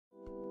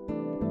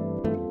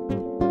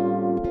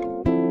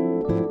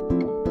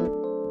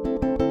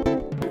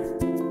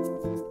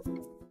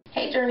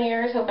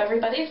sisters. Hope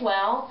everybody's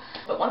well.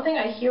 But one thing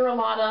I hear a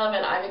lot of,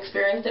 and I've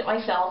experienced it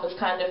myself, is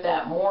kind of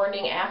that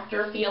morning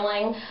after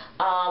feeling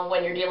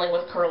when you're dealing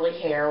with curly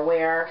hair,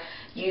 where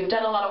you've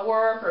done a lot of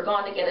work or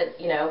gone to get it,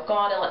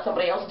 gone and let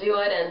somebody else do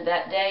it, and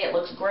that day it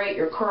looks great,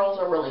 your curls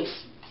are really,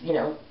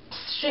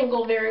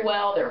 shingled very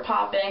well, they're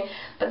popping,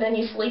 but then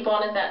you sleep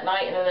on it that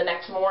night and then the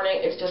next morning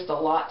it's just a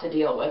lot to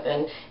deal with,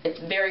 and it's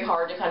very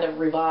hard to kind of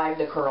revive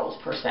the curls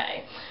per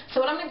se. So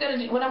what I'm going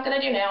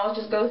to do now is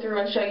just go through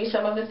and show you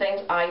some of the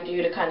things I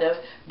do to kind of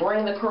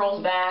bring the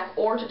curls back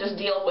or to just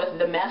deal with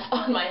the mess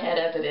on my head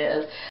as it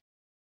is.